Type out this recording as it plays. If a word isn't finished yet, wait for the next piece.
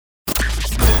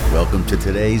Welcome to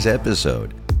today's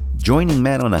episode. Joining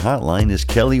Matt on the hotline is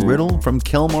Kelly Riddle from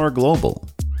Kelmar Global.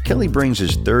 Kelly brings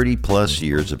his 30-plus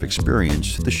years of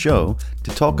experience to the show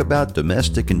to talk about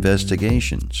domestic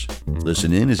investigations.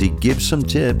 Listen in as he gives some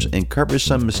tips and covers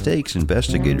some mistakes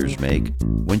investigators make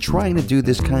when trying to do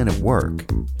this kind of work.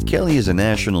 Kelly is a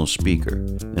national speaker,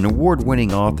 an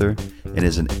award-winning author, and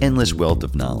has an endless wealth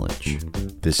of knowledge.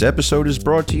 This episode is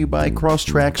brought to you by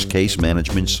Crosstracks Case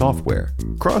Management Software.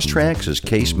 Crosstracks is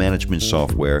case management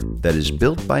software that is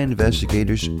built by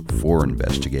investigators for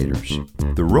investigators.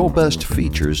 The robust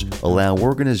features allow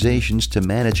organizations to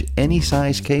manage any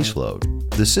size caseload.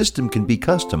 The system can be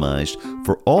customized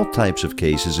for all types of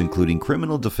cases, including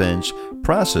criminal defense,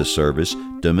 process service,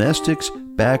 domestics,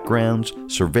 backgrounds,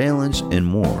 surveillance, and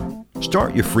more.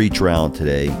 Start your free trial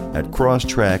today at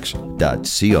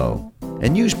crosstracks.co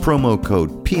and use promo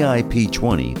code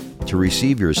PIP20 to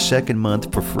receive your second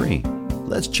month for free.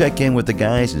 Let's check in with the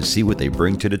guys and see what they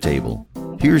bring to the table.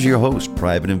 Here's your host,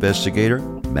 private investigator,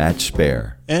 Matt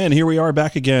Spare. And here we are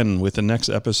back again with the next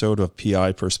episode of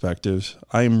PI Perspectives.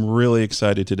 I'm really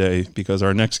excited today because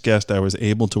our next guest I was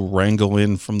able to wrangle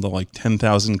in from the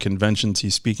 10,000 conventions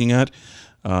he's speaking at.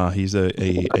 He's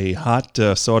a hot,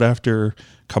 sought-after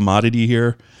commodity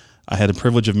here. I had the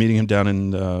privilege of meeting him down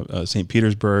in St.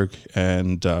 Petersburg,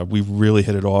 and we really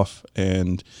hit it off.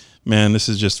 And man, this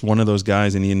is just one of those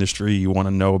guys in the industry you want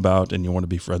to know about and you want to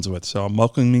be friends with. So I'm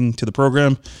welcoming to the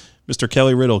program Mr.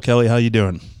 Kelly Riddle. Kelly, how you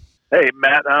doing? Hey,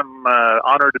 Matt, I'm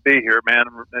honored to be here, man.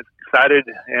 I'm excited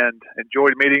and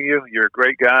enjoyed meeting you. You're a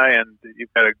great guy, and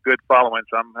you've got a good following,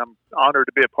 so I'm honored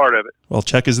to be a part of it. Well,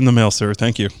 check is in the mail, sir.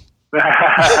 Thank you.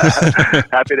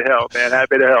 Happy to help, man.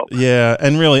 Happy to help. Yeah,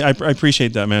 and really, I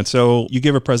appreciate that, man. So you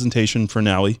gave a presentation for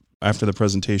NALI. After the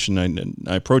presentation,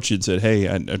 I approached you and said, hey,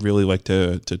 I'd really like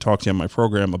to talk to you on my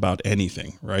program about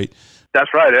anything, right? That's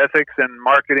right. Ethics and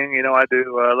marketing, I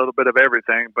do a little bit of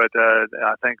everything, but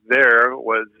I think there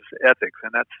was ethics,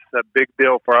 and that's a big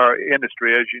deal for our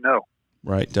industry, as you know.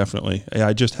 Right, definitely.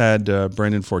 I just had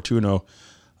Brandon Fortuno.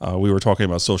 We were talking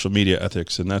about social media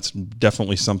ethics, and that's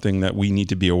definitely something that we need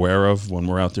to be aware of when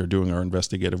we're out there doing our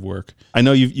investigative work. I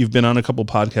know you've been on a couple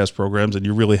podcast programs, and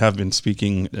you really have been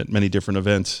speaking at many different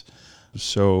events.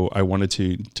 So I wanted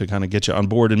to kind of get you on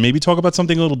board and maybe talk about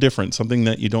something a little different, something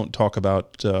that you don't talk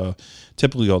about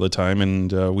typically all the time.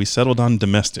 And we settled on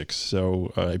domestics.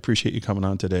 So I appreciate you coming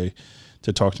on today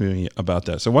to talk to me about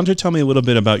that. So why don't you tell me a little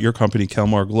bit about your company,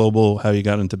 Kelmar Global, how you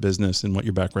got into business and what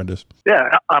your background is?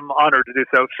 Yeah, I'm honored to do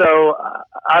so. So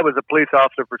I was a police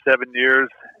officer for 7 years,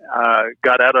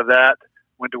 got out of that,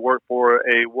 went to work for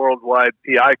a worldwide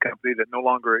PI company that no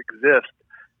longer exists.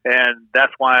 And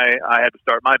that's why I had to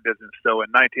start my business. So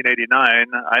in 1989,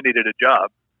 I needed a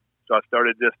job. So I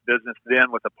started this business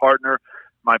then with a partner.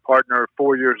 My partner,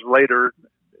 4 years later,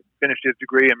 finished his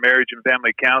degree in marriage and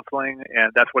family counseling,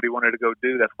 and that's what he wanted to go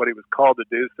do. That's what he was called to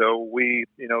do. So we,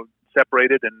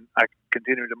 separated, and I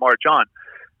continued to march on.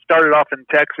 Started off in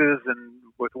Texas and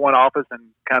with one office, and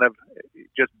kind of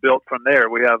just built from there.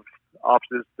 We have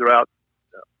offices throughout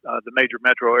the major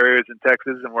metro areas in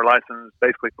Texas, and we're licensed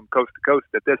basically from coast to coast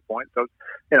at this point. So,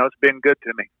 it's been good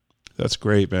to me. That's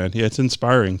great, man. Yeah, it's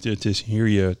inspiring to hear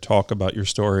you talk about your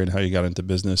story and how you got into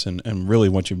business and really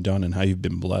what you've done and how you've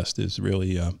been blessed is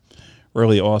really,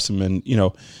 really awesome. And,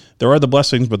 there are the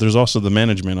blessings, but there's also the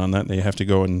management on that. They have to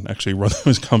go and actually run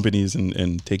those companies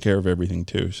and take care of everything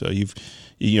too. So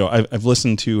I've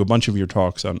listened to a bunch of your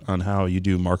talks on how you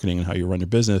do marketing and how you run your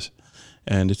business.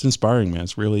 And it's inspiring, man.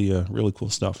 It's really, really cool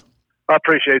stuff. I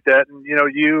appreciate that. And,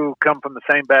 you come from the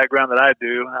same background that I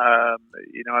do. I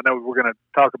know we're going to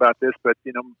talk about this, but,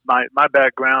 my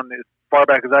background, as far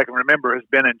back as I can remember, has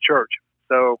been in church.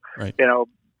 So, right.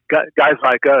 Guys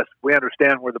like us, we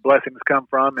understand where the blessings come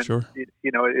from. And, sure.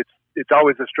 It's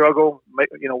always a struggle,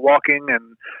 walking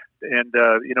and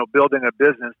building a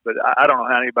business. But I don't know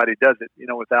how anybody does it,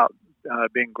 without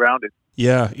being grounded.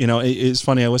 Yeah, it's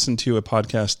funny. I listened to a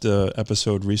podcast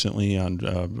episode recently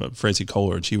on Francie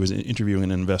Coleridge. He was interviewing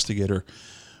an investigator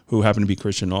who happened to be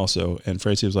Christian also. And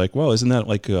Francie was like, well, isn't that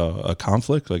like a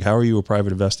conflict? Like, how are you a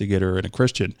private investigator and a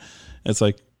Christian? And it's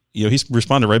like, he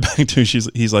responded right back to her.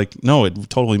 He's like, no, it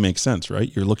totally makes sense, right?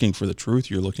 You're looking for the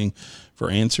truth. You're looking for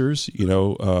answers,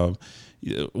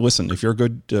 listen, if you're a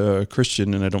good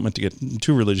Christian, and I don't mean to get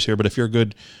too religious here, but if you're a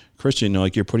good Christian,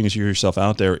 like you're putting yourself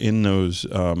out there in those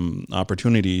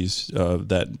opportunities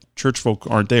that church folk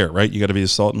aren't there, right? You got to be the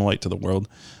salt and light to the world.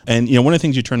 And, one of the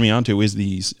things you turned me on to is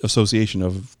the Association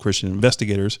of Christian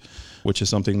Investigators, which is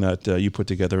something that you put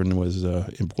together and was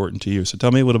important to you. So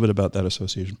tell me a little bit about that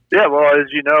association. Yeah, well,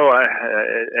 as you know,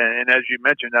 and as you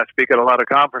mentioned, I speak at a lot of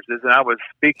conferences, and I was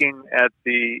speaking at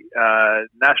the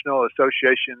National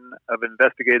Association of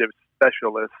Investigative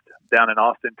Specialists down in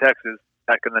Austin, Texas,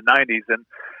 back in the 90s. And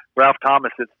Ralph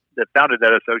Thomas, that founded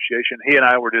that association, he and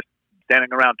I were just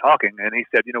standing around talking, and he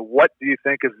said, what do you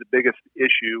think is the biggest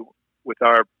issue with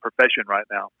our profession right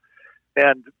now?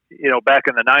 And, back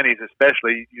in the 90s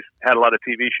especially, you had a lot of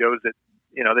TV shows that,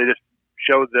 they just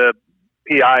showed the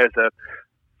PI as a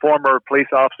former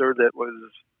police officer that was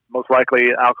most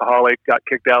likely alcoholic, got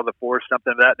kicked out of the force,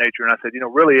 something of that nature. And I said,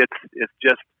 really, it's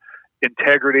just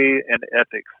integrity and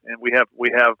ethics, and we have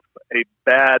a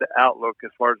bad outlook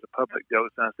as far as the public goes.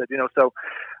 And I said, so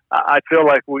I feel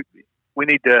like we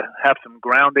need to have some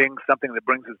grounding, something that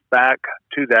brings us back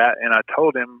to that. And I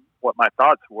told him what my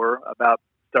thoughts were about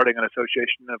starting an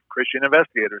association of Christian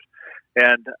investigators.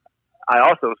 And I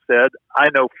also said, I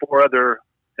know 4 other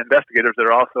investigators that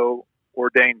are also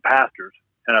ordained pastors.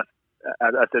 And I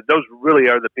said, those really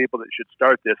are the people that should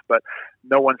start this, but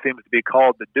no one seems to be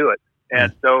called to do it.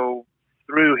 And so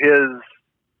through his,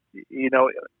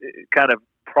 kind of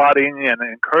prodding and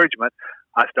encouragement,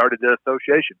 I started the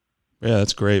association. Yeah,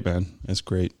 that's great, man. That's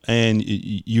great. And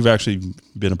you've actually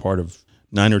been a part of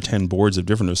 9 or 10 boards of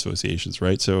different associations,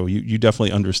 right? So you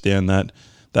definitely understand that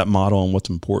model and what's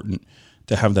important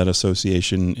to have that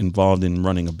association involved in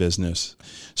running a business.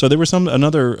 So there was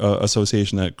another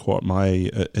association that caught my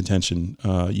attention.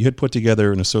 You had put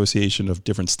together an association of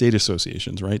different state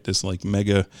associations, right? This like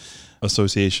mega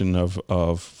association of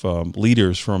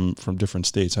leaders from different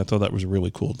states. I thought that was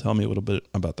really cool. Tell me a little bit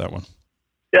about that one.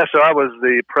 Yeah, so I was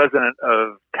the president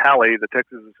of TALI, the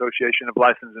Texas Association of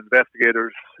Licensed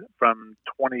Investigators, from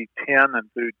 2010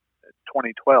 and through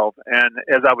 2012. And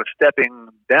as I was stepping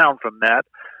down from that,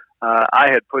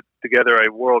 I had put together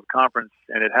a world conference,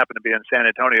 and it happened to be in San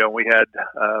Antonio. We had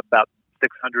about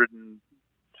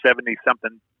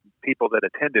 670-something people that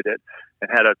attended it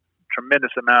and had a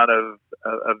tremendous amount of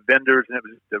vendors, and it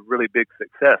was a really big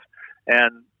success.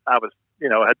 And I was,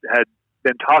 had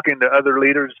been talking to other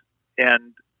leaders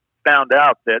and found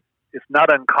out that it's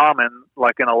not uncommon,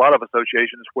 like in a lot of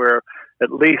associations, where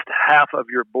at least half of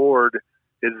your board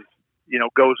is,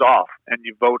 goes off and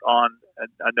you vote on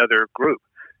another group.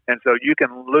 And so you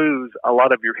can lose a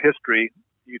lot of your history.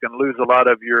 You can lose a lot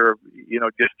of your,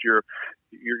 just your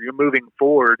moving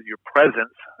forward, your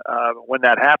presence when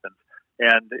that happens.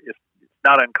 And it's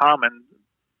not uncommon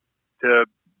to,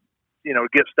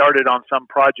 get started on some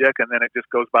project and then it just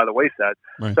goes by the wayside.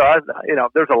 Right. So,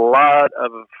 there's a lot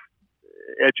of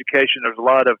education. There's a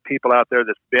lot of people out there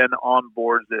that's been on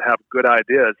boards that have good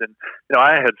ideas. And,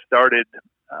 I had started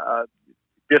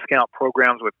discount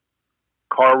programs with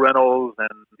car rentals and,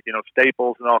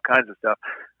 Staples and all kinds of stuff.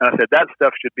 And I said, that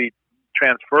stuff should be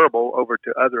transferable over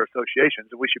to other associations,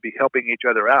 and we should be helping each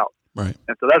other out. Right.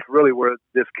 And so that's really where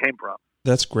this came from.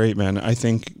 That's great, man. I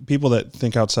think people that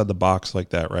think outside the box like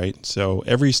that, right? So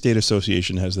every state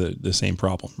association has the same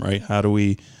problem, right? How do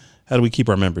we keep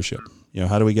our membership?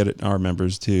 How do we get our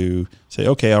members to say,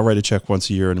 okay, I'll write a check once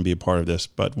a year and be a part of this,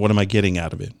 but what am I getting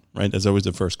out of it, right? That's always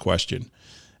the first question.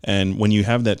 And when you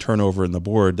have that turnover in the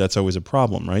board, that's always a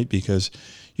problem, right? Because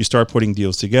you start putting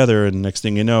deals together and next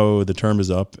thing you know, the term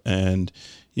is up and,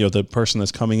 the person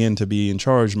that's coming in to be in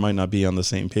charge might not be on the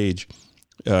same page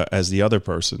as the other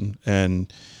person.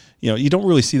 And, you don't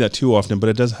really see that too often, but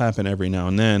it does happen every now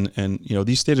and then. And,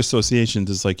 these state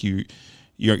associations is like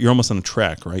you're almost on a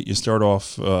track, right? You start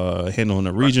off handling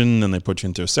a region, then they put you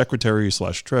into a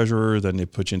secretary/treasurer, then they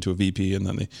put you into a VP, and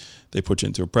then they put you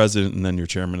into a president, and then you're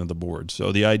chairman of the board.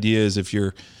 So the idea is if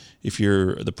you're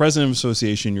the president of an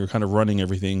association, you're kind of running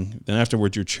everything. Then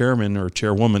afterwards, you're chairman or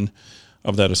chairwoman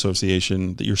of that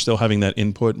association, that you're still having that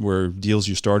input where deals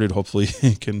you started hopefully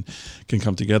can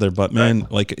come together. But man,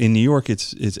 like in New York,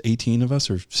 it's 18 of us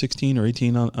or 16 or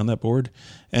 18 on that board.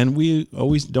 And we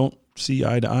always don't see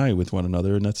eye to eye with one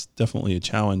another. And that's definitely a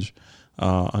challenge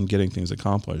on getting things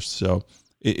accomplished. So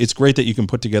it's great that you can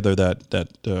put together that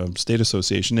state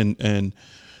association and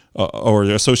or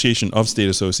the association of state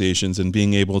associations and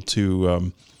being able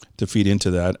to feed into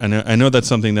that. And I know that's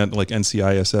something that like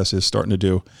NCISS is starting to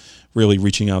do, really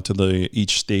reaching out to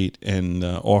each state and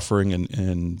offering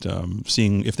and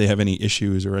seeing if they have any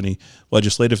issues or any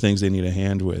legislative things they need a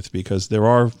hand with, because there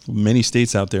are many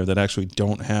states out there that actually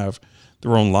don't have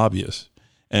their own lobbyists.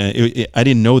 And I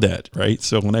didn't know that, right?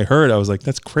 So when I heard, I was like,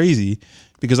 that's crazy,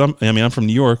 because I'm from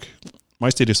New York. My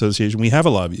state association, we have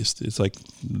a lobbyist. It's like,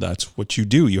 that's what you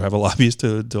do. You have a lobbyist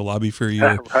to lobby for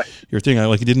your your thing.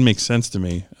 It didn't make sense to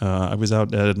me. I was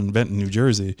out at an event in New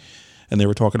Jersey, and they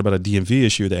were talking about a DMV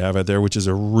issue they have out there, which is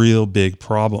a real big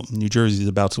problem. New Jersey is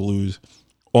about to lose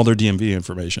all their DMV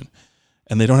information,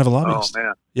 and they don't have a lobbyist. Oh,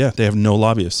 man. Yeah, they have no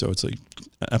lobbyist, so it's like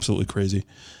absolutely crazy.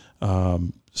 Well,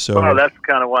 that's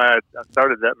kind of why I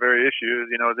started that very issue.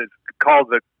 It's called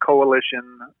the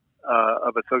Coalition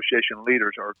of Association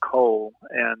Leaders, or COLE,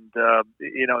 and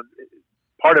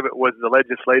part of it was the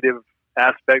legislative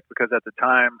aspect, because at the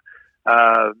time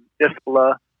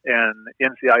ISPLA and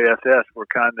NCISS were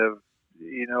kind of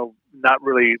not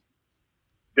really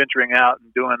venturing out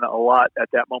and doing a lot at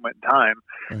that moment in time.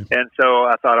 Right. And so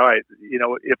I thought, all right,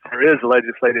 if there is a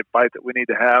legislative fight that we need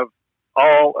to have,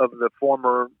 all of the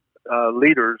former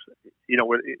leaders,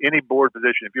 with any board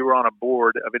position, if you were on a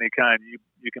board of any kind,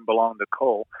 you can belong to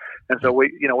COLE. And so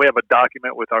we have a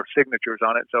document with our signatures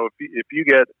on it. So if you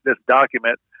get this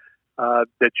document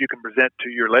that you can present to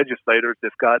your legislators,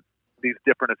 that's got these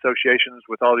different associations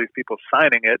with all these people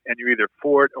signing it, and you're either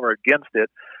for it or against it,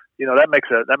 that makes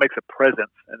a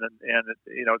presence, and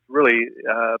it's really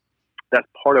that's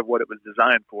part of what it was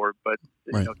designed for. But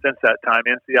right. Since that time,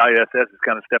 NCISS has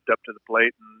kind of stepped up to the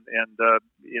plate, and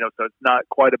so it's not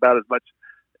quite about as much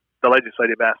the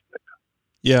legislative aspect.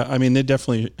 Yeah, they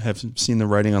definitely have seen the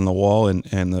writing on the wall, and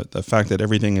the fact that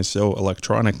everything is so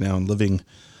electronic now and living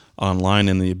online,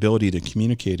 and the ability to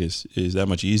communicate is that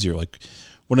much easier. Like,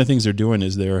 one of the things they're doing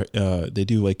is they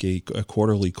do like a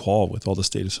quarterly call with all the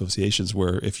state associations,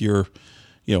 where if you're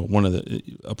one of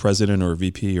a president or a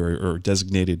VP or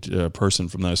designated person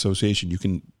from that association, you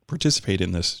can participate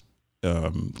in this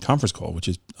conference call, which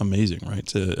is amazing, right?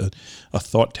 It's a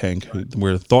thought tank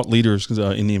where thought leaders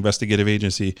in the investigative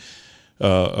agency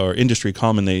or industry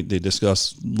come and they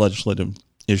discuss legislative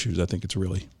issues. I think it's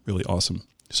really, really awesome.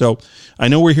 So I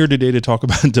know we're here today to talk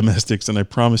about domestics, and I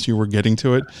promised you we're getting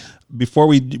to it. Before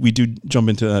we do jump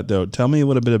into that, though, tell me a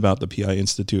little bit about the PI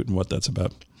Institute and what that's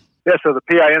about. Yeah, so the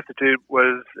PI Institute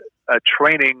was a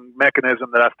training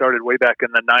mechanism that I started way back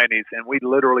in the 90s, and we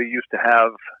literally used to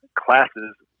have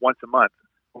classes once a month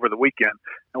over the weekend,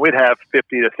 and we'd have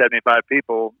 50 to 75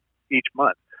 people each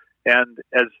month. And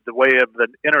as the way of the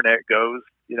internet goes,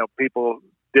 people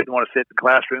didn't want to sit in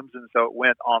classrooms, and so it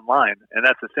went online, and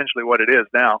that's essentially what it is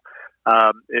now.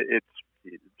 It's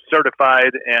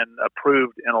certified and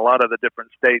approved in a lot of the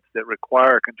different states that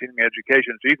require continuing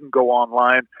education. So you can go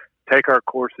online, take our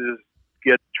courses,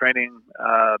 get training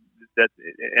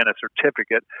and a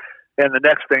certificate. And the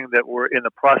next thing that we're in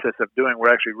the process of doing,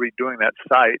 we're actually redoing that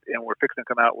site, and we're fixing to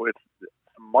come out with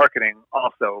some marketing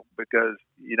also, because,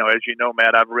 as you know,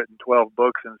 Matt, I've written 12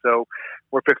 books, and so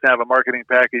we're fixing to have a marketing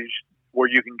package where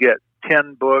you can get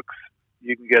 10 books,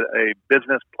 you can get a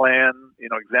business plan,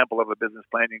 example of a business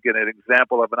plan, you can get an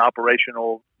example of an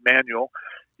operational manual,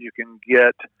 you can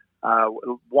get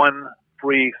one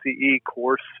free CE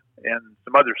course and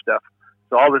some other stuff.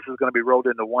 So all this is going to be rolled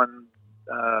into one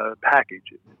package,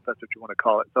 if that's what you want to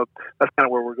call it. So that's kind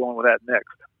of where we're going with that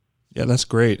next. Yeah, that's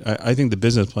great. I think the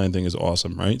business plan thing is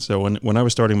awesome, right? So when I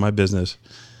was starting my business,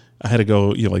 I had to go,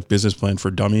 like business plan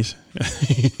for dummies,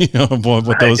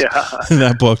 what those in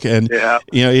that book. And,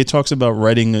 it talks about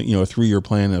writing, a 3-year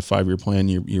plan, a 5-year plan,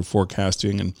 you're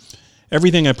forecasting, and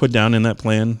everything I put down in that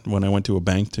plan when I went to a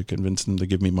bank to convince them to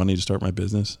give me money to start my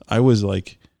business, I was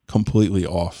like completely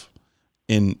off.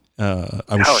 I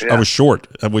was short,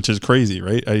 which is crazy,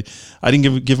 right? I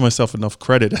didn't give myself enough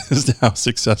credit as to how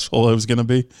successful I was going to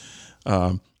be.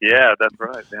 Yeah, that's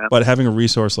right, man. But having a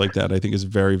resource like that, I think, is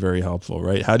very, very helpful,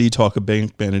 right? How do you talk a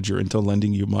bank manager into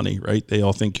lending you money, right? They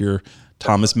all think you're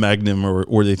Thomas Magnum,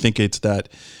 or they think it's that,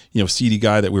 seedy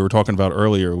guy that we were talking about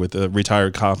earlier with a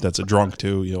retired cop that's a drunk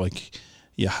too.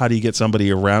 How do you get somebody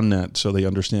around that so they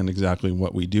understand exactly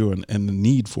what we do and the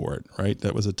need for it, right?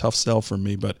 That was a tough sell for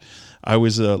me, but I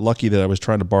was lucky that I was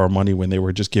trying to borrow money when they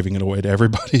were just giving it away to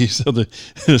everybody. So the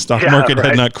stock market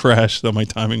had not crashed, so my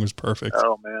timing was perfect.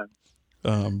 Oh, man.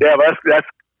 That's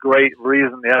great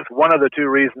reason. That's one of the 2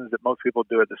 reasons that most people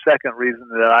do it. The second reason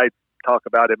that I talk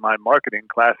about in my marketing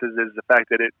classes is the fact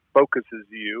that it focuses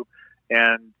you,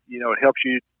 and it helps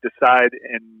you decide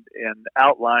and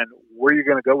outline where you're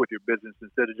going to go with your business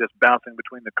instead of just bouncing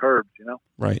between the curbs.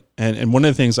 Right. And one of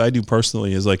the things I do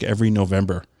personally is, like, every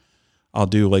November I'll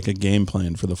do like a game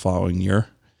plan for the following year.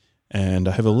 And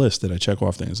I have a list that I check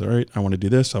off things. All right, I want to do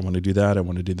this. I want to do that. I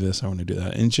want to do this. I want to do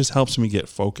that. And it just helps me get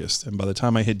focused. And by the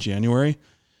time I hit January,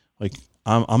 like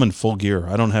I'm in full gear.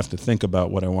 I don't have to think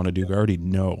about what I want to do. I already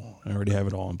know. I already have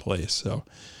it all in place. So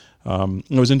it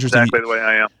was interesting. Exactly the way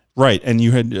I am. Right. And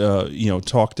you had,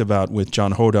 talked about with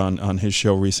John Hoda on his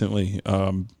show recently,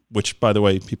 which, by the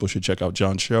way, people should check out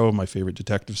John's show, My Favorite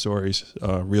Detective Stories,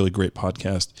 really great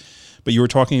podcast. But you were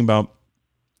talking about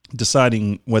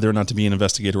deciding whether or not to be an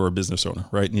investigator or a business owner,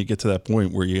 right? And you get to that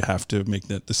point where you have to make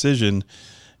that decision,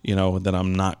 that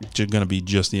I'm not going to be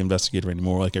just the investigator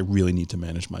anymore. Like, I really need to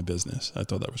manage my business. I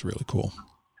thought that was really cool.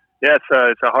 Yeah,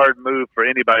 it's a hard move for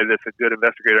anybody that's a good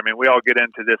investigator. I mean, we all get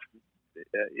into this,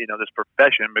 this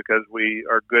profession because we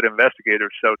are good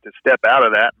investigators. So to step out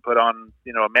of that and put on,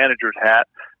 a manager's hat,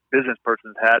 business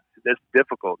person's hat, it's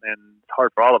difficult and it's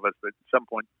hard for all of us. But at some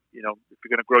point, if you're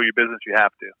going to grow your business, you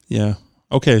have to. Yeah.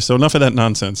 Okay, so enough of that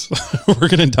nonsense. We're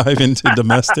going to dive into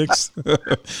domestics.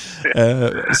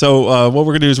 So what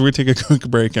we're going to do is we're going to take a quick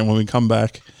break, and when we come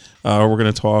back, we're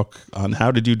going to talk on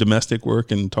how to do domestic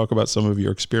work and talk about some of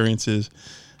your experiences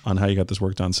on how you got this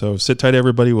work done. So sit tight,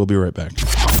 everybody. We'll be right back.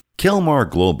 Kelmar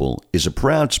Global is a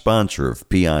proud sponsor of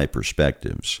PI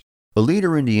Perspectives. A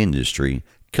leader in the industry,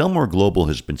 Kelmar Global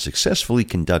has been successfully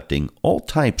conducting all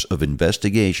types of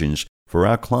investigations for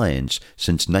our clients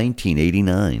since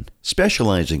 1989,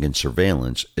 specializing in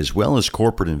surveillance as well as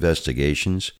corporate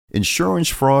investigations, insurance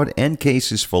fraud, and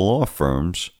cases for law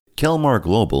firms. Kelmar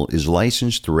Global is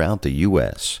licensed throughout the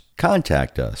U.S.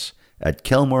 Contact us at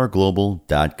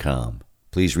kelmarglobal.com.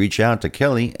 Please reach out to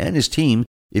Kelly and his team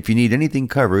if you need anything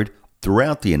covered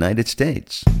throughout the United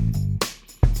States.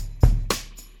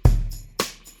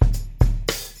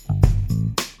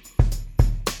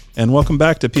 And welcome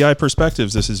back to PI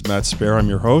Perspectives. This is Matt Spare. I'm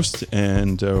your host,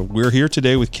 and we're here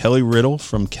today with Kelly Riddle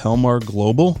from Kelmar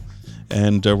Global,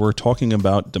 and we're talking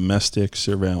about domestic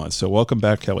surveillance. So welcome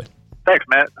back, Kelly. Thanks,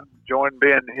 Matt. I'm enjoying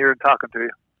being here and talking to you.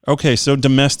 Okay, so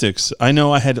domestics. I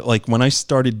know I had, when I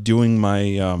started doing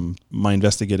my my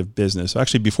investigative business,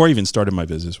 actually before I even started my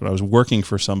business, when I was working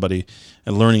for somebody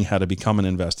and learning how to become an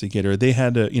investigator, they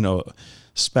had,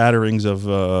 spatterings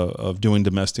of doing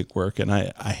domestic work, and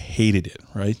I hated it,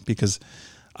 right? Because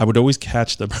I would always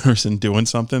catch the person doing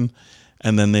something,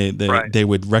 and then they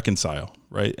would reconcile,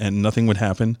 right? And nothing would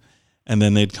happen. And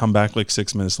then they'd come back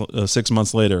 6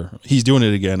 months later. He's doing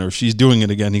it again, or she's doing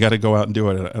it again. You got to go out and do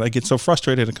it. And I get so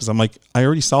frustrated because I'm like, I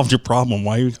already solved your problem.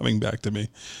 Why are you coming back to me?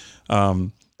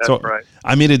 Right.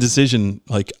 I made a decision.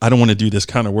 I don't want to do this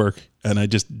kind of work, and I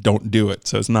just don't do it.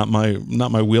 So it's not my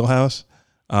wheelhouse.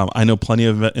 I know plenty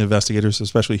of investigators,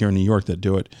 especially here in New York, that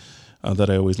do it. That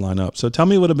I always line up. So tell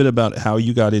me a little bit about how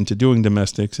you got into doing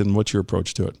domestics and what's your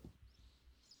approach to it.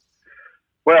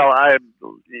 Well,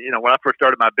 when I first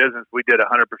started my business, we did 100%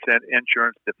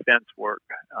 insurance defense work,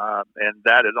 and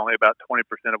that is only about 20%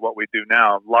 of what we do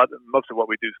now. Most of what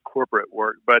we do is corporate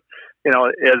work. But,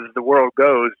 as the world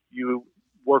goes, you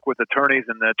work with attorneys,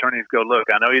 and the attorneys go, look,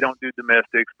 I know you don't do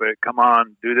domestics, but come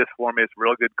on, do this for me. It's a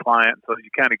real good client. So you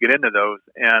kind of get into those.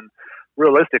 And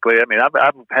realistically, I've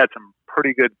had some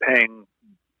pretty good paying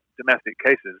domestic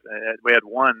cases. We had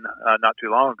one not too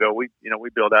long ago. We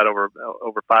billed out over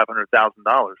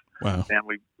 $500,000. Wow! And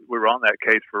we were on that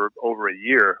case for over a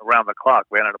year, around the clock.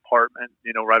 We had an apartment,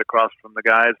 right across from the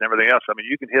guys and everything else.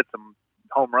 You can hit some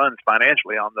home runs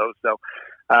financially on those. So,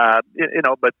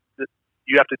 but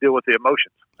you have to deal with the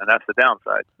emotions, and that's the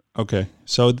downside. Okay,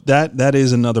 so that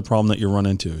is another problem that you run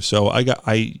into. So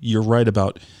you're right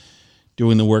about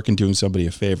doing the work and doing somebody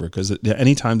a favor, because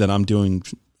anytime that I'm doing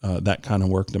that kind of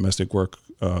work, domestic work,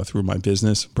 through my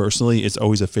business personally, it's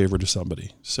always a favor to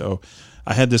somebody. So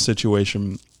I had this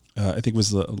situation, I think it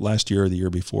was last year or the year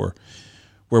before,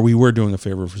 where we were doing a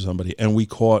favor for somebody, and we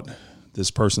caught this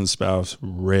person's spouse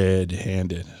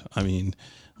red-handed.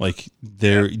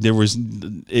 There was,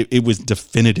 it was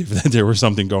definitive that there was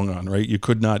something going on, right? You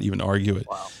could not even argue it.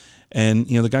 Wow. And,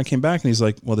 the guy came back and he's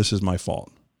like, well, this is my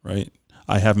fault, right?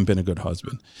 I haven't been a good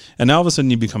husband. And now all of a sudden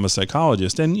you become a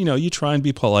psychologist, and, you try and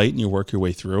be polite and you work your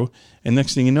way through. And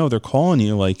next thing you know, they're calling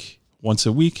you once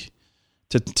a week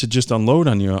to just unload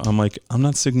on you. I'm like, I'm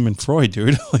not Sigmund Freud,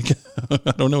 dude.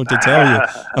 I don't know what to tell you.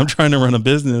 I'm trying to run a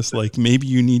business. Maybe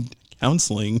you need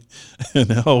counseling and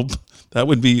help. That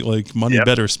would be money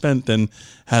better spent than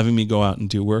having me go out and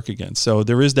do work again. So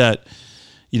there is that,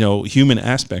 human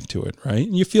aspect to it, right?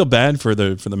 And you feel bad for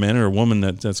the man or woman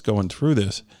that's going through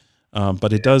this.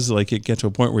 But it does it get to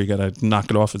a point where you got to knock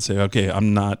it off and say, okay,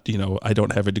 I'm not, I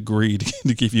don't have a degree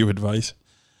to give you advice.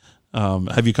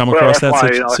 Have you come across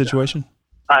that situation?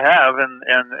 I have. And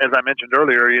as I mentioned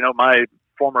earlier, my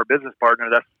former business partner,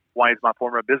 that's why he's my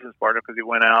former business partner, because he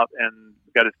went out and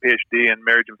got his PhD in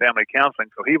marriage and family counseling.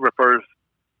 So he refers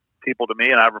people to me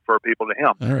and I refer people to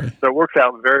him. All right. So it works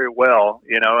out very well,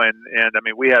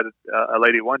 and we had a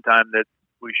lady one time that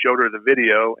we showed her the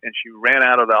video, and she ran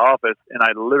out of the office, and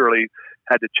I literally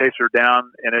had to chase her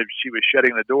down, and as she was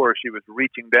shutting the door, she was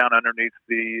reaching down underneath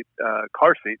the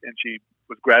car seat, and she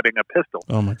was grabbing a pistol.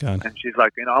 Oh my God! And she's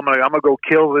like, I'm gonna go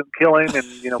kill him,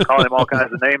 and calling him all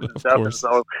kinds of names and stuff. Course.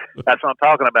 And so that's what I'm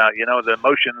talking about. The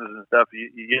emotions and stuff.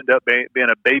 You end up being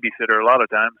a babysitter a lot of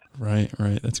times.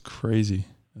 Right. That's crazy.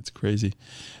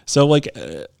 So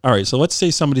all right, so let's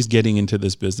say somebody's getting into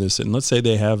this business, and let's say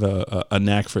they have a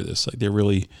knack for this, like they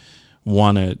really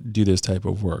want to do this type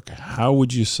of work. How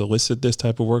would you solicit this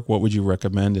type of work? What would you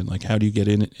recommend? And how do you get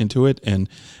into it? And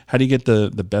how do you get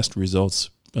the best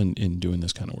results in doing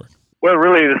this kind of work? Well,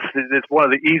 really, it's one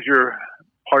of the easier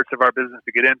parts of our business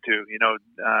to get into,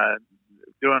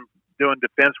 doing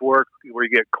defense work where you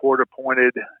get court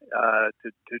appointed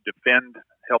to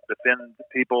help defend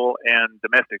people, and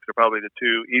domestics are probably the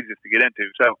two easiest to get into.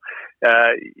 So,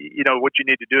 what you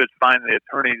need to do is find the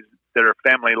attorneys that are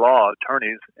family law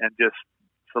attorneys and just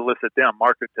solicit them,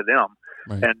 market to them.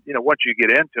 Right. And, once you get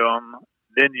into them,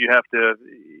 then you have to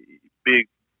be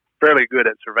fairly good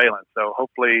at surveillance. So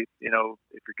hopefully, if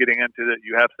you're getting into it,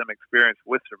 you have some experience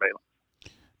with surveillance.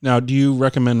 Now, do you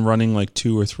recommend running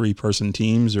 2 or 3 person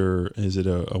teams, or is it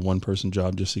a one person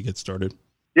job just to get started?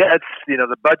 Yeah, it's,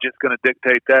 the budget's going to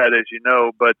dictate that, as you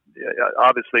know, but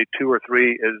obviously 2 or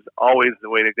 3 is always the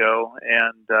way to go.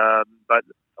 And, but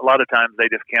a lot of times they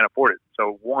just can't afford it.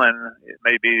 So one, it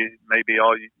may be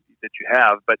all that you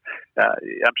have, but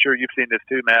I'm sure you've seen this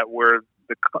too, Matt, where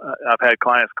I've had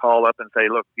clients call up and say,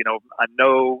 look, I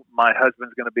know my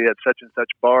husband's going to be at such and such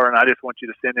bar, and I just want you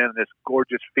to send in this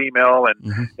gorgeous female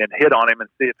and hit on him and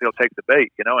see if he'll take the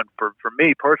bait, And for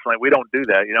me personally, we don't do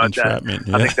that,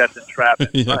 Entrapment, I think that's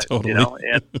entrapment. Yeah, right? totally.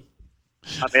 And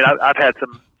I mean, I've had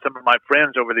some of my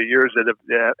friends over the years that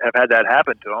have had that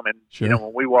happen to them, and Sure.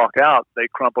 when we walk out, they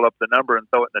crumple up the number and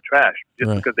throw it in the trash. Just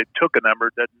Right. because they took a number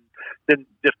didn't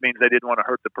just means they didn't want to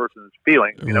hurt the person's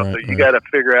feelings. So Right, you right. got to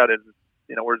figure out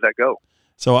where does that go?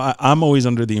 So I'm always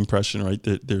under the impression, right,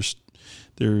 that there's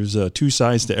 2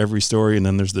 sides to every story, and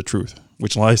then there's the truth,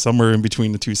 which lies somewhere in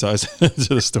between the 2 sides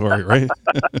to the story, right?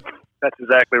 That's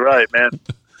exactly right, man.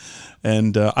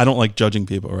 And I don't like judging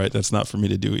people, right? That's not for me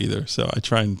to do either. So I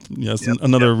try and that's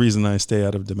another reason I stay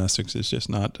out of domestics. It's just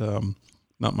not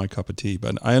my cup of tea.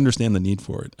 But I understand the need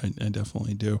for it. I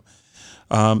definitely do.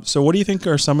 So what do you think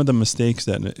are some of the mistakes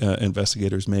that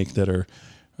investigators make that are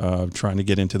trying to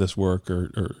get into this work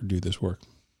or do this work?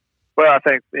 Well, I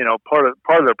think part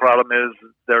of the problem is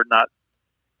they're not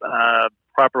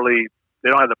properly.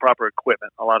 They don't have the proper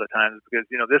equipment a lot of times, because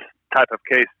this type of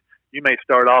case, you may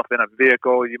start off in a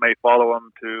vehicle, you may follow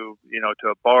them to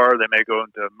a bar, they may go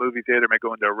into a movie theater, may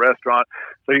go into a restaurant.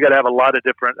 So you got to have a lot of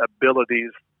different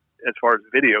abilities as far as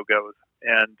video goes.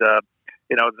 And that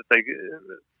they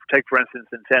take, for instance,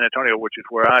 in San Antonio, which is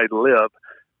where I live.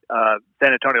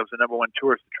 San Antonio is the number 1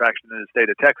 tourist attraction in the state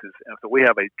of Texas, and so we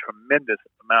have a tremendous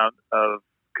amount of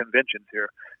conventions here.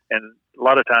 And a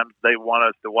lot of times they want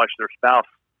us to watch their spouse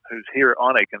who's here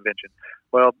on a convention.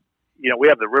 Well, we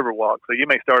have the Riverwalk, so you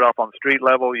may start off on the street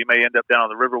level. You may end up down on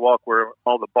the Riverwalk where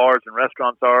all the bars and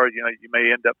restaurants are. You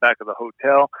may end up back at the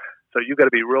hotel. So you got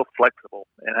to be real flexible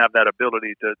and have that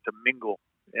ability to mingle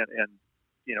and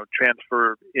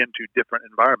transfer into different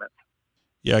environments.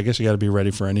 Yeah, I guess you got to be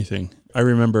ready for anything. I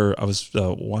remember I was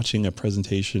watching a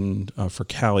presentation for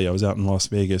Cali. I was out in Las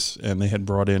Vegas, and they had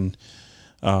brought in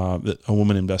a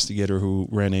woman investigator who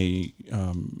ran a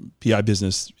PI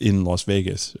business in Las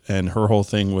Vegas, and her whole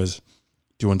thing was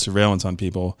doing surveillance on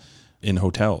people in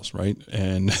hotels, right?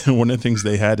 And one of the things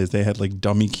they had is they had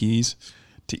dummy keys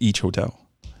to each hotel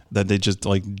that they just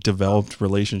developed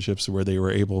relationships where they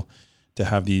were able to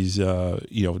have these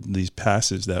these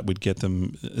passes that would get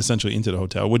them essentially into the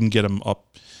hotel. It wouldn't get them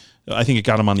up. I think it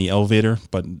got them on the elevator,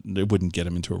 but it wouldn't get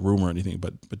them into a room or anything,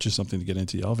 but just something to get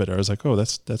into the elevator. I was like, oh,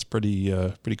 that's pretty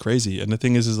crazy. And the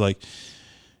thing is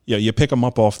you pick them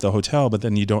up off the hotel, but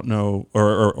then you don't know,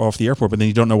 or off the airport, but then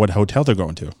you don't know what hotel they're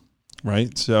going to.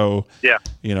 Right. So,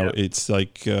 it's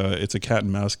like, it's a cat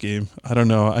and mouse game. I don't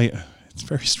know. It's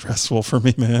very stressful for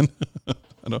me, man.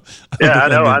 I know,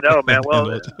 man.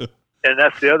 Well, and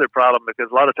that's the other problem,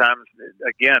 because a lot of times,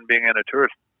 again, being in a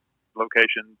tourist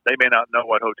location, they may not know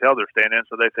what hotel they're staying in,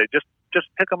 so they say just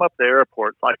pick them up at the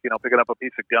airport. It's like picking up a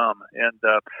piece of gum, and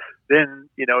then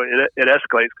it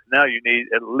escalates, because now you need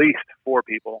at least 4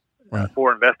 people, right.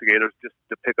 4 investigators, just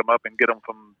to pick them up and get them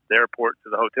from the airport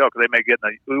to the hotel, because they may get in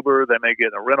an Uber, they may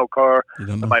get in a rental car,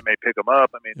 somebody may pick them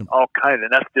up. I mean, all kinds, and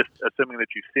that's just assuming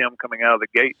that you see them coming out of the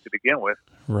gate to begin with.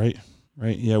 Right.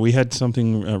 Right. Yeah, we had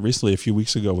something recently a few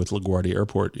weeks ago with LaGuardia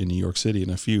Airport in New York City. And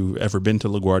if you've ever been to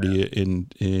LaGuardia in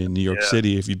New York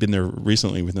City, if you've been there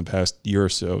recently within the past year or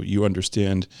so, you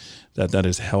understand that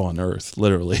is hell on earth,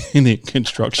 literally, in the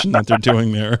construction that they're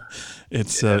doing there.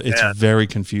 It's very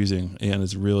confusing, and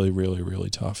it's really, really, really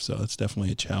tough. So it's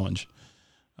definitely a challenge.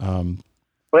 Well,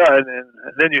 and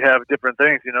then you have different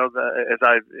things, as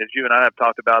you and I have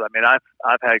talked about. I mean,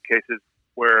 I've had cases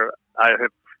where I have,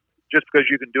 just because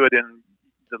you can do it in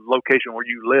the location where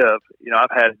you live, I've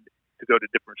had to go to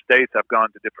different states. I've gone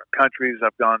to different countries.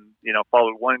 I've gone,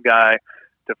 followed one guy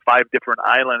to 5 different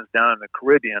islands down in the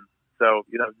Caribbean. So,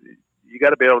 you got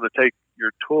to be able to take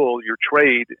your tool, your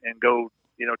trade, and go,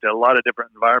 to a lot of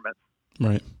different environments.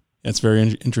 Right. That's very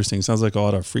interesting. Sounds like a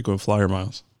lot of frequent flyer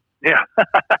miles. Yeah,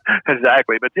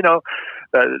 exactly. But these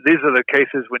are the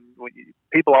cases when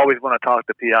people always want to talk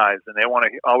to PIs, and they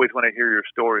always want to hear your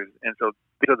stories. And so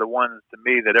these are the ones to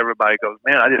me that everybody goes,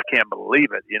 man, I just can't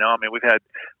believe it. I mean, we've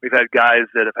had guys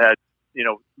that have had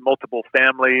multiple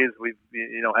families. We've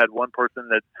had one person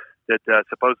that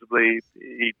supposedly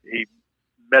he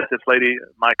met this lady,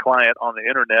 my client, on the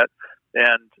internet,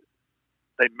 and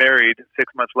they married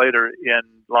 6 months later in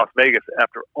Las Vegas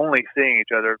after only seeing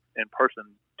each other in person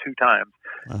 2 times.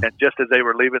 Wow. And just as they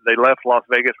were leaving, they left Las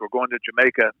Vegas, were going to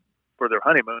Jamaica for their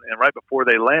honeymoon. And right before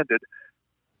they landed,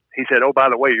 he said, "Oh, by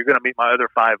the way, you're going to meet my other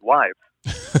 5 wives."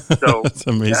 So that's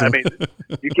amazing. I mean,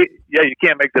 you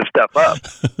can't make this stuff up.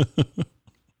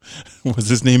 Was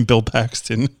his name Bill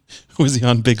Paxton? Was he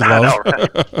on Big Love? I know,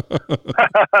 right?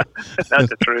 That's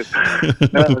the truth.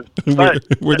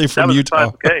 Were they from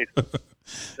Utah?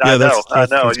 I know.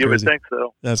 That's You would crazy. think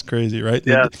so. That's crazy, right?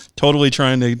 Yeah. Totally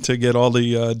trying to get all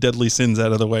the deadly sins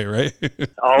out of the way, right?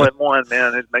 All in one,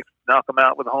 man. It knock them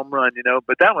out with a home run,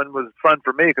 But that one was fun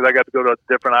for me because I got to go to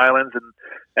different islands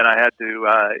and I had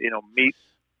to, meet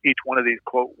each one of these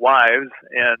quote wives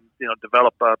and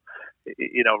develop a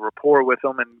rapport with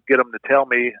them and get them to tell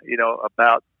me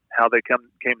about how they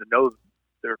came to know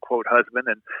their quote husband.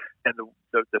 And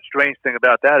the strange thing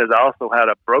about that is I also had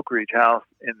a brokerage house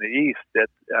in the East that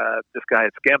this guy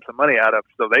had scammed some money out of,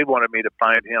 so they wanted me to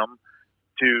find him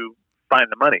to find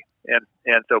the money, and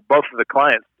so both of the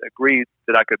clients agreed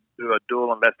that I could do a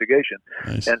dual investigation.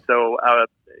 Nice. And so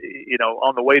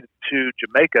on the way to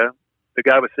Jamaica, the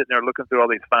guy was sitting there looking through all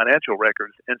these financial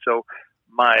records, and so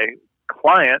my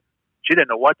client, she didn't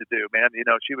know what to do, man.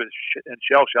 She was in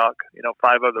shell shock,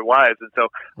 5 other wives. And so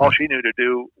all she knew to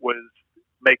do was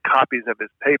make copies of his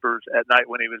papers at night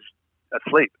when he was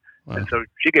asleep. Wow. And so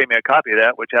she gave me a copy of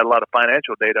that, which had a lot of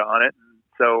financial data on it. And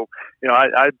so,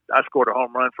 I scored a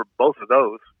home run for both of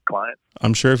those clients.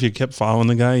 I'm sure if you kept following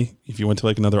the guy, if you went to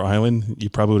like another island,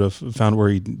 you probably would have found where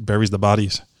he buries the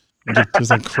bodies. Just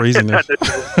like craziness.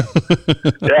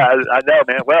 Yeah, I know,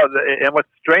 man. Well, and what's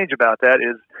strange about that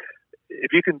is,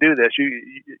 if you can do this,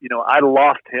 I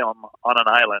lost him on an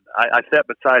island. I sat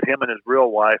beside him and his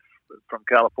real wife from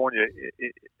California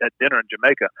at dinner in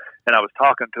Jamaica, and I was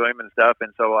talking to him and stuff.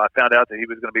 And so I found out that he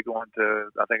was going to be going to,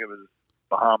 I think it was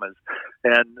Bahamas,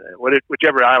 and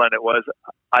whichever island it was,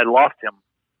 I lost him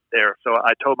there. So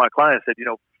I told my client, I said,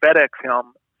 FedEx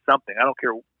him something. I don't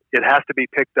care. It has to be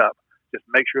picked up. Just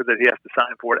make sure that he has to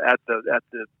sign for it at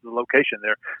the location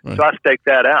there. Right. So I staked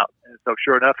that out. And so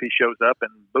sure enough, he shows up and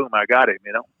boom, I got him,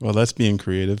 Well, that's being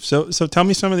creative. So tell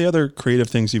me some of the other creative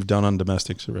things you've done on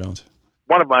domestic surveillance.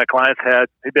 One of my clients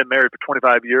he'd been married for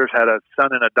 25 years, had a son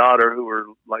and a daughter who were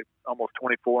like almost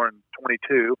 24 and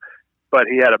 22, but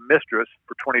he had a mistress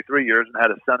for 23 years and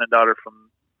had a son and daughter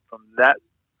from that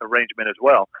arrangement as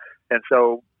well. And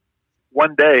so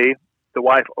one day, the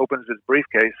wife opens his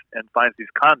briefcase and finds these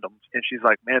condoms, and she's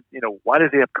like, "Man, why does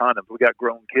he have condoms? We got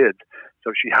grown kids."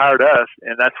 So she hired us,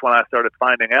 and that's when I started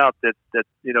finding out that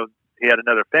he had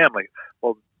another family.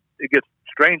 Well, it gets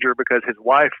stranger because his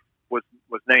wife was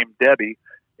named Debbie,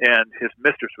 and his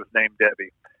mistress was named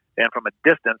Debbie, and from a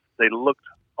distance they looked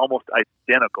almost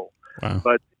identical. Wow.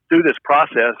 But through this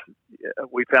process,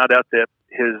 we found out that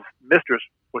his mistress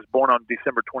was born on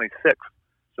December 26th.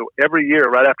 So every year,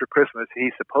 right after Christmas, he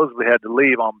supposedly had to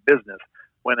leave on business,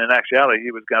 when in actuality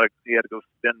he had to go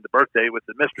spend the birthday with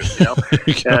the mistress,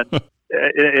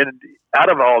 and out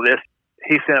of all this,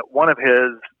 he sent one of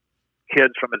his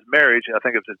kids from his marriage, I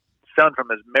think it was his son from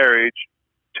his marriage,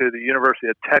 to the University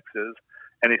of Texas,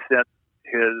 and he sent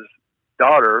his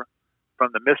daughter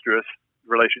from the mistress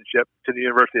relationship to the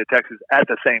University of Texas at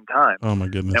the same time. Oh my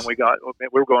goodness. And we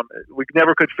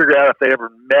never could figure out if they ever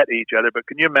met each other, but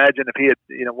can you imagine if he had,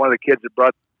 one of the kids had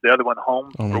brought the other one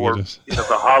home for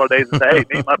the holidays and say, "Hey,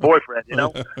 meet my boyfriend,"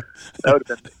 that would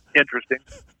have been interesting.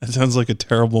 That sounds like a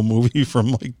terrible movie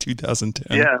from like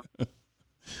 2010. Yeah.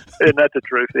 Isn't that the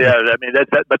truth? Yeah, I mean that's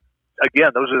that. But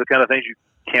again, those are the kind of things you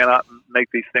cannot make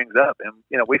these things up. And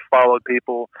we followed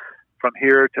people from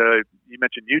here to, you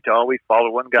mentioned Utah. We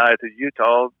followed one guy to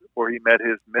Utah where he met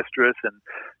his mistress, and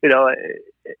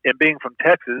and being from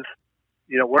Texas,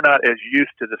 we're not as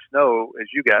used to the snow as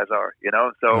you guys are.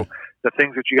 So the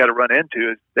things that you got to run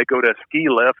into is they go to a ski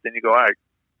lift, and you go, all right,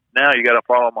 now you got to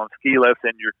follow them on ski lifts,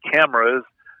 and your cameras,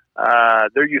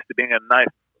 they're used to being in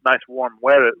nice warm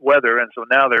weather, and so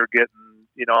now they're getting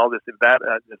all this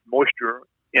moisture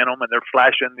in them, and they're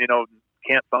flashing,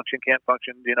 can't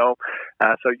function.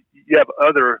 So you have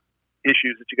other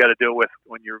issues that you got to deal with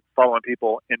when you're following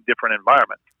people in different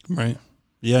environments. Right.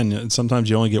 Yeah, and sometimes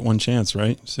you only get one chance,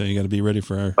 right? So you got to be ready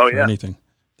for anything.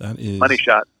 That is money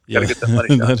shot. Yeah, got to get the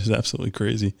money shot. That is absolutely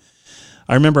crazy.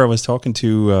 I remember I was talking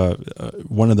to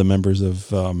one of the members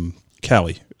of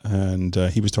Cali, and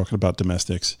he was talking about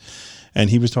domestics, and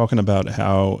he was talking about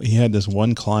how he had this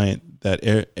one client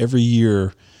that every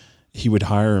year he would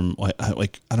hire him,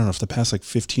 like I don't know, for the past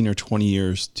 15 or 20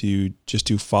 years to just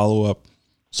do follow-up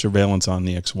surveillance on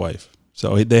the ex-wife.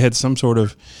 So they had some sort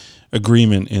of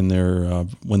agreement in their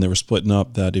when they were splitting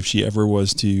up that if she ever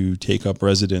was to take up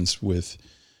residence with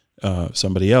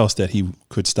somebody else, that he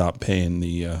could stop paying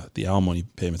the alimony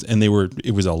payments, and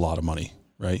it was a lot of money,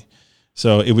 right?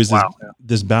 So it was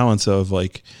this balance of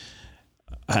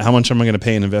how much am I going to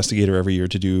pay an investigator every year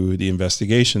to do the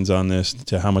investigations on this,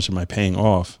 to how much am I paying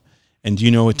off? And do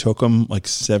you know it took them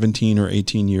 17 or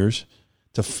 18 years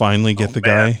to finally get the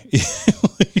guy?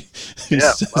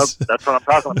 Yeah, well, that's what I'm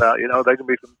talking about. They can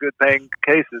be some good paying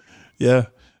cases. Yeah.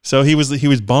 So he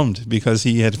was bummed because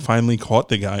he had finally caught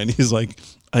the guy, and he's like,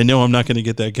 I know I'm not going to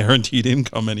get that guaranteed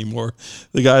income anymore.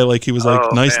 The guy, he was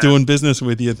nice doing business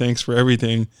with you. Thanks for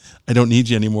everything. I don't need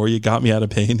you anymore. You got me out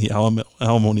of paying the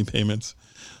alimony payments.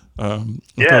 Well,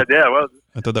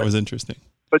 I thought that was interesting.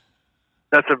 But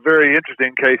that's a very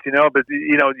interesting case, but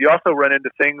you also run into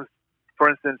things, for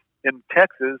instance, in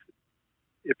Texas,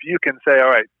 if you can say, all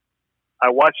right, I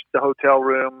watched the hotel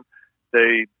room,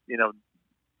 they,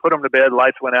 put them to bed,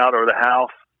 lights went out, or the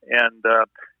house, and,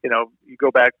 you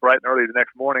go back bright and early the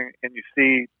next morning and you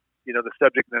see, the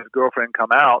subject and his girlfriend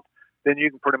come out, then you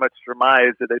can pretty much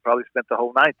surmise that they probably spent the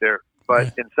whole night there.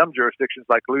 But in some jurisdictions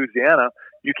like Louisiana,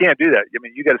 you can't do that. I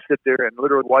mean, you got to sit there and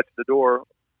literally watch the door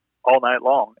all night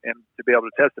long, and to be able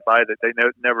to testify that they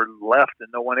never left and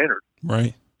no one entered.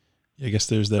 Right. I guess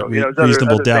there's that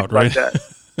reasonable doubt, right? Like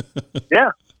that.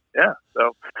 Yeah.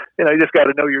 So, you just got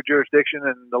to know your jurisdiction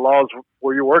and the laws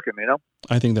where you're working,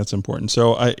 I think that's important.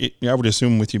 So I would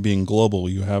assume with you being global,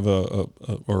 you have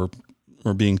or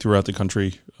being throughout the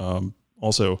country,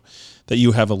 also that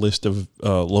you have a list of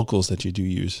locals that you do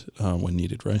use when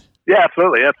needed, right? Yeah,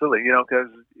 absolutely. Because,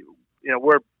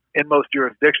 we're in most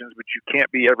jurisdictions, but you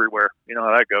can't be everywhere. You know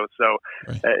how that goes. So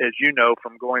as you know,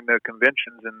 from going to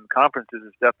conventions and conferences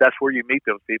and stuff, that's where you meet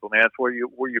those people, man. That's where you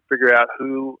figure out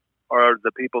who are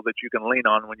the people that you can lean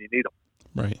on when you need them.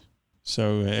 Right.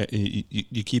 So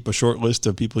you keep a short list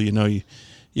of people you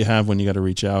have when you got to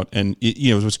reach out. And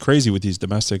what's crazy with these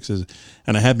domestics is,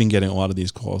 and I have been getting a lot of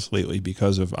these calls lately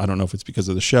because of, I don't know if it's because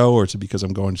of the show or it's because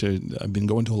I've been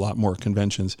going to a lot more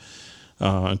conventions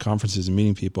and conferences and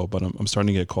meeting people, but I'm starting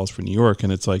to get calls from New York,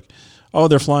 and it's like, oh,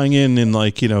 they're flying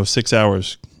in 6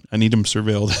 hours. I need them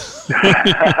surveilled.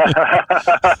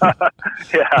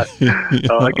 Yeah.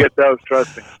 I get those,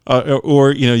 trust me.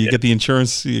 Or you get the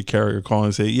insurance carrier calling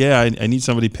and say, yeah, I need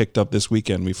somebody picked up this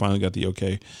weekend. We finally got the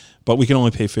okay, but we can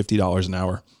only pay $50 an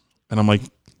hour. And I'm like,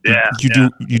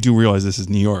 you do realize this is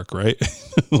New York, right?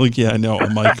 Yeah, I know.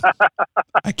 I'm like,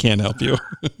 I can't help you.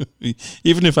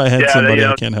 Even if I had somebody,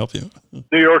 I can't help you.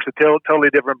 New York's a totally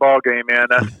different ball game, man.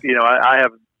 I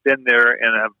have been there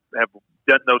and have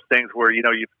done those things where, you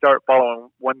start following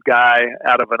one guy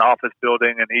out of an office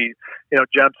building, and he,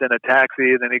 jumps in a taxi,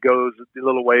 and then he goes a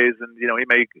little ways, and, he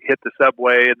may hit the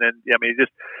subway. And then,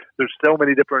 there's so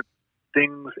many different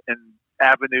things and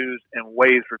avenues and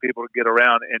ways for people to get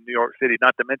around in New York City,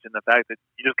 not to mention the fact that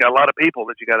you just got a lot of people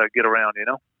that you got to get around,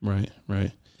 Right.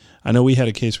 I know we had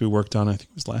a case we worked on, I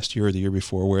think it was last year or the year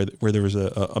before, where there was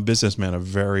a businessman, a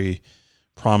very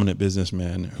prominent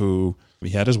businessman, who he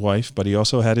had his wife, but he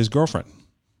also had his girlfriend,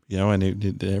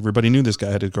 and everybody knew this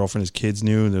guy had his girlfriend, his kids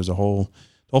knew, and the whole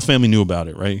family knew about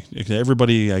it, right?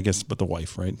 Everybody, I guess, but the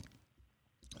wife, right?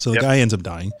 So the guy ends up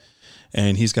dying,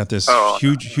 and he's got this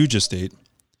huge estate.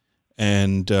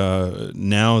 And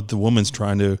now the woman's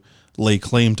trying to lay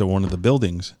claim to one of the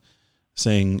buildings,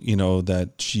 saying,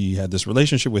 that she had this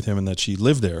relationship with him and that she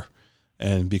lived there.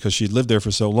 And because she lived there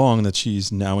for so long, that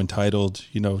she's now entitled,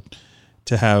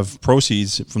 to have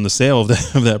proceeds from the sale of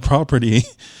that property.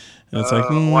 And it's like,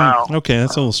 wow. Okay,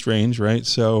 that's a little strange, right?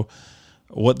 So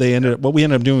what we ended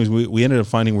up doing is we ended up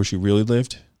finding where she really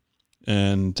lived,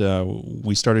 and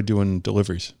we started doing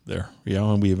deliveries there,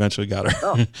 and we eventually got her.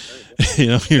 Oh,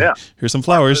 Here's some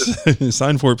flowers,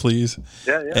 sign for it, please.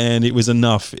 Yeah. And it was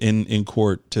enough in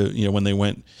court to, when they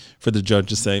went for the judge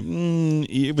to say,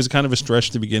 it was kind of a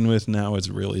stretch to begin with. Now it's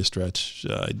really a stretch.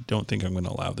 I don't think I'm going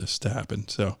to allow this to happen.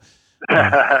 So,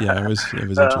 it was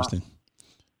interesting.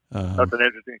 That's an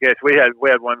interesting case. We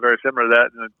had one very similar to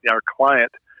that, and our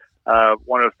client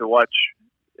wanted us to watch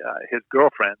his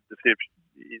girlfriend to see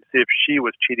if she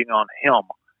was cheating on him,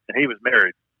 and he was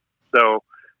married. So,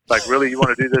 like, really, you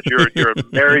want to do this? You're a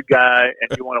married guy,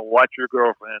 and you want to watch your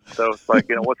girlfriend. So it's like,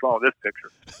 what's wrong with this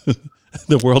picture?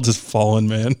 The world has fallen,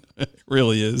 man. It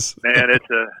really is. Man,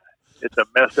 it's a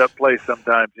messed up place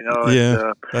sometimes,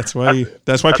 Yeah, that's why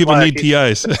people need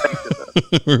PIs.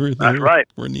 That's right.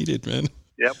 We're needed, man.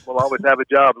 Yep, we'll always have a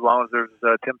job as long as there's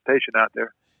temptation out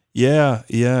there. Yeah,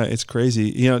 it's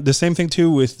crazy. The same thing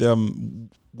too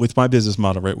with my business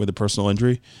model, right? With the personal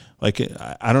injury, like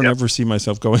I don't ever see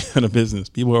myself going out of business.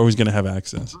 People are always going to have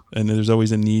access, and there's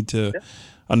always a need to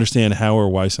understand how or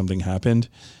why something happened.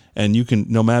 And you can,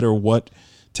 no matter what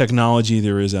technology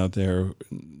there is out there,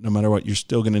 no matter what, you're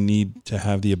still going to need to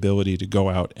have the ability to go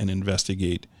out and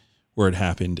investigate where it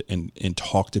happened and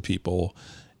talk to people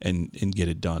and get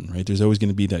it done, right? There's always going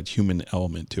to be that human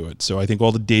element to it. So I think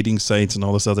all the dating sites and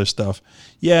all this other stuff,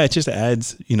 it just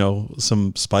adds,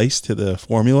 some spice to the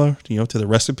formula, to the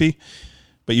recipe,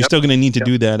 but you're still going to need to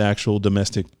do that. Actual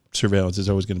domestic surveillance is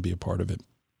always going to be a part of it.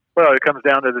 Well, it comes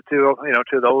down to the two,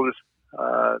 to the oldest,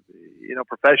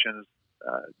 professions.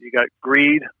 You got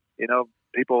greed,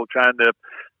 people trying to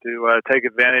take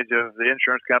advantage of the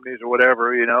insurance companies or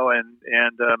whatever, and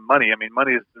money. I mean,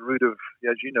 money is the root of,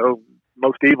 as you know,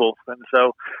 most evils. And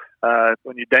so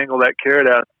when you dangle that carrot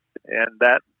out and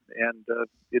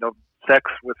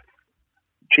sex with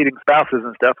cheating spouses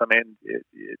and stuff, I mean,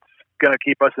 it's going to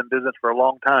keep us in business for a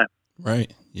long time.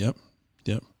 Right. Yep.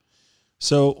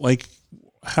 So, like,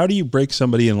 how do you break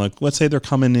somebody in? Like, let's say they're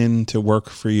coming in to work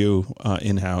for you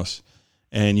in-house,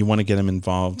 and you want to get them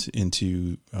involved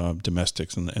into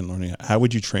domestics and learning. How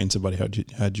would you train somebody?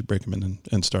 How'd you break them in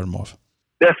and start them off?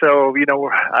 Yeah, so,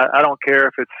 I don't care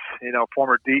if it's,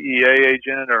 former DEA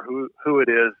agent or who it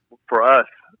is. For us,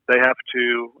 they have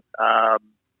to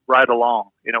ride along,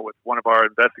 with one of our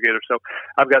investigators. So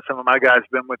I've got some of my guys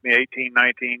been with me 18,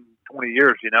 19, 20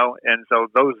 years, and so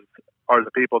those are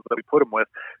the people that we put them with.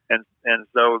 And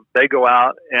so they go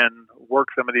out and work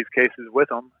some of these cases with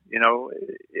them,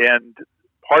 and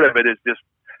part of it is just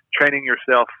training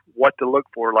yourself what to look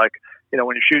for. Like,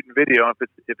 when you're shooting video,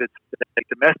 if it's a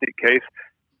domestic case,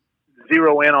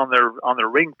 zero in on their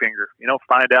ring finger,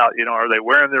 find out, are they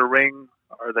wearing their ring?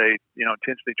 Are they,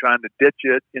 intentionally trying to ditch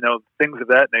it? Things of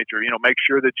that nature. Make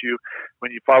sure that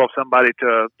when you follow somebody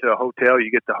to a hotel,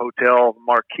 you get the hotel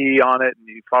marquee on it, and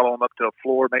you follow them up to a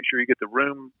floor. Make sure you get the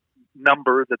room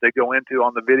number that they go into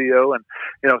on the video, and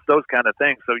those kind of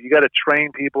things. So you got to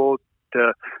train people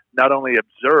to not only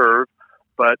observe,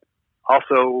 but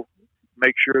also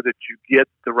make sure that you get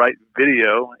the right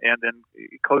video, and then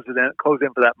close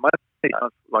in for that money,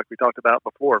 like we talked about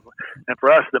before. And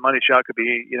for us, the money shot could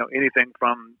be, anything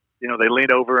from, they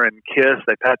lean over and kiss,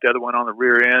 they pat the other one on the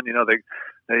rear end,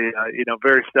 they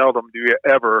very seldom do you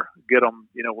ever get them,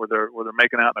 where they're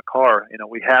making out in a car.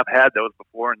 We have had those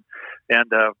before,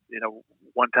 and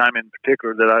one time in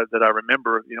particular that I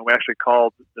remember, we actually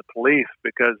called the police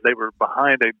because they were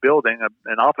behind a building,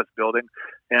 an office building,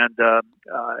 and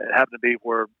it happened to be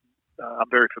where I'm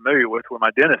very familiar with, where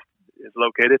my dentist is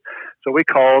located. So we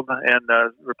called and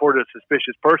reported a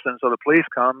suspicious person. So the police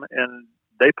come and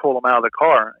they pull him out of the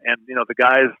car, and the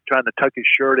guy's trying to tuck his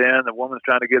shirt in, the woman's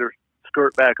trying to get her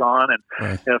skirt back on, and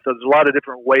right. So there's a lot of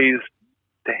different ways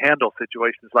to handle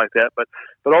situations like that. But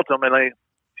ultimately,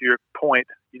 to your point,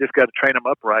 you just got to train them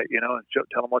up right, and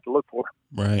tell them what to look for.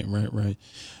 Right.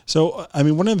 So, I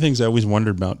mean, one of the things I always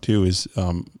wondered about too is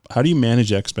how do you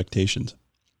manage expectations?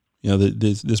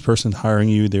 This person hiring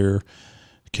you, they're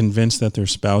convinced that their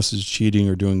spouse is cheating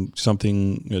or doing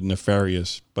something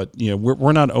nefarious, but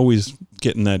we're not always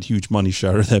getting that huge money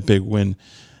shot or that big win,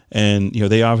 and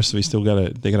they obviously still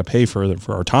gotta pay for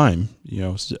our time.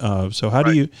 So how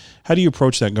do you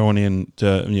approach that going in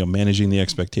to managing the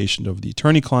expectation of the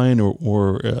attorney client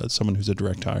or someone who's a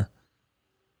direct hire?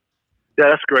 Yeah,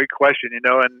 that's a great question,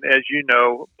 and as you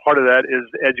know, part of that is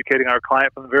educating our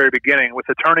client from the very beginning. With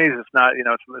attorneys, it's not,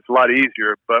 it's a lot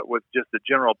easier, but with just the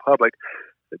general public,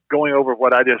 going over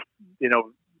what I just,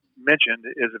 mentioned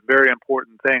is a very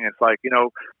important thing. It's like,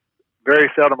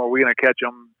 very seldom are we going to catch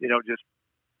them, just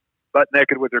butt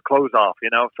naked with their clothes off,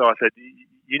 So I said,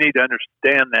 you need to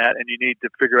understand that, and you need to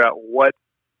figure out what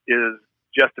is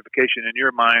justification in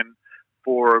your mind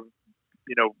for,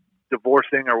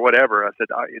 divorcing or whatever. I said,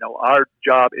 our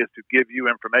job is to give you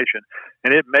information,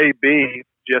 and it may be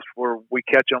just where we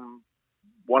catch them,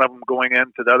 one of them going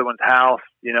into the other one's house,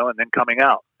 and then coming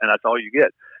out, and that's all you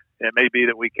get. And it may be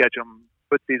that we catch them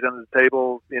footsies under the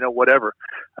table, whatever.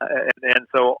 And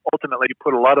so ultimately you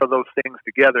put a lot of those things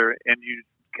together and you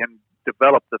can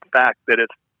develop the fact that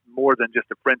it's more than just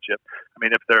a friendship. I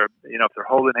mean, if they're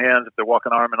holding hands, if they're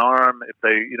walking arm in arm, if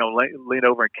they, lean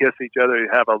over and kiss each other, you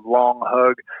have a long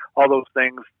hug, all those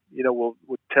things,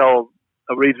 would tell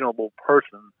a reasonable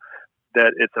person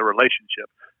that it's a relationship.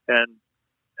 And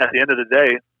at the end of the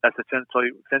day, that's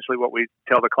essentially what we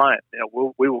tell the client.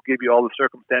 We will give you all the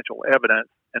circumstantial evidence,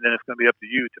 and then it's going to be up to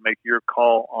you to make your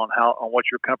call on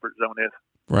what your comfort zone is.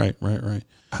 Right.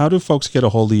 How do folks get a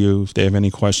hold of you if they have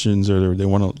any questions or they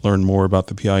want to learn more about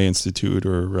the PI Institute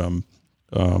or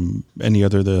any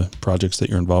other the projects that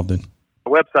you're involved in?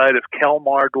 The website is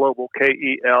Kelmar Global,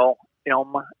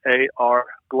 KELMAR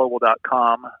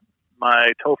Global.com.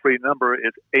 My toll-free number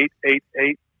is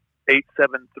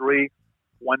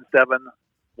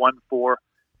 888-873-1714,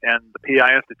 and the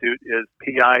PI Institute is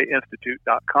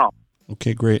PIinstitute.com.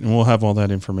 Okay, great. And we'll have all that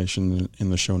information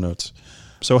in the show notes.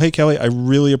 So, hey, Kelly, I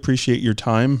really appreciate your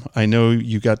time. I know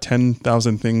you got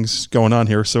 10,000 things going on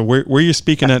here. So where are you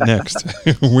speaking at next?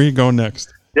 Where are you going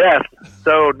next? Yes.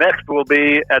 So next we'll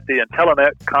be at the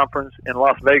Intellinet conference in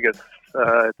Las Vegas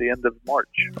at the end of March.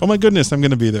 Oh, my goodness. I'm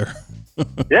going to be there.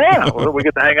 Yeah, well, we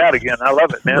get to hang out again. I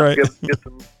love it, man. Right. Get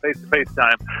some face-to-face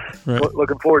time. Right.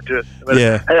 Looking forward to it. But,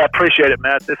 yeah. Hey, I appreciate it,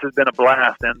 Matt. This has been a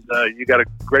blast, and you got a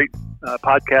great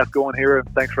podcast going here, and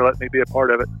thanks for letting me be a part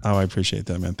of it. Oh, I appreciate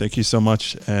that, man. Thank you so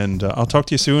much, and I'll talk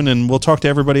to you soon, and we'll talk to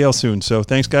everybody else soon. So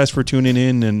thanks, guys, for tuning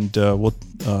in, and we'll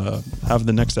have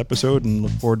the next episode, and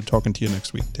look forward to talking to you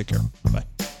next week. Take care. Bye.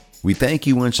 We thank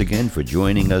you once again for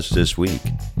joining us this week.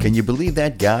 Can you believe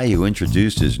that guy who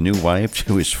introduced his new wife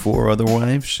to his 4 other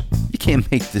wives? You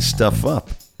can't make this stuff up.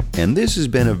 And this has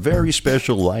been a very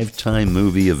special Lifetime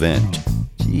movie event.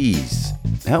 Jeez,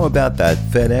 how about that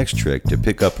FedEx trick to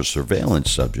pick up a surveillance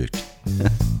subject?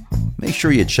 Make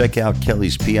sure you check out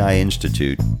Kelly's PI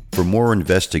Institute for more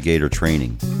investigator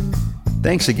training.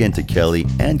 Thanks again to Kelly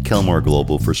and Kelmar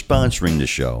Global for sponsoring the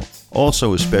show.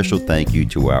 Also, a special thank you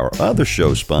to our other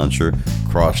show sponsor,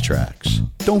 Crosstracks.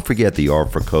 Don't forget the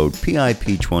offer code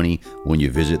PIP20 when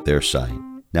you visit their site.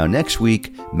 Now, next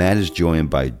week, Matt is joined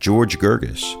by George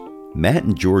Gerges. Matt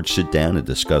and George sit down and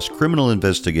discuss criminal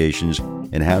investigations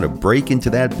and how to break into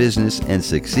that business and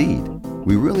succeed.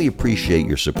 We really appreciate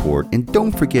your support, and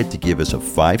don't forget to give us a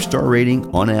 5-star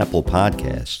rating on Apple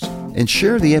Podcasts and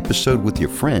share the episode with your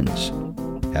friends.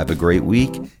 Have a great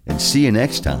week, and see you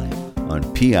next time on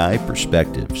PI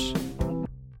Perspectives.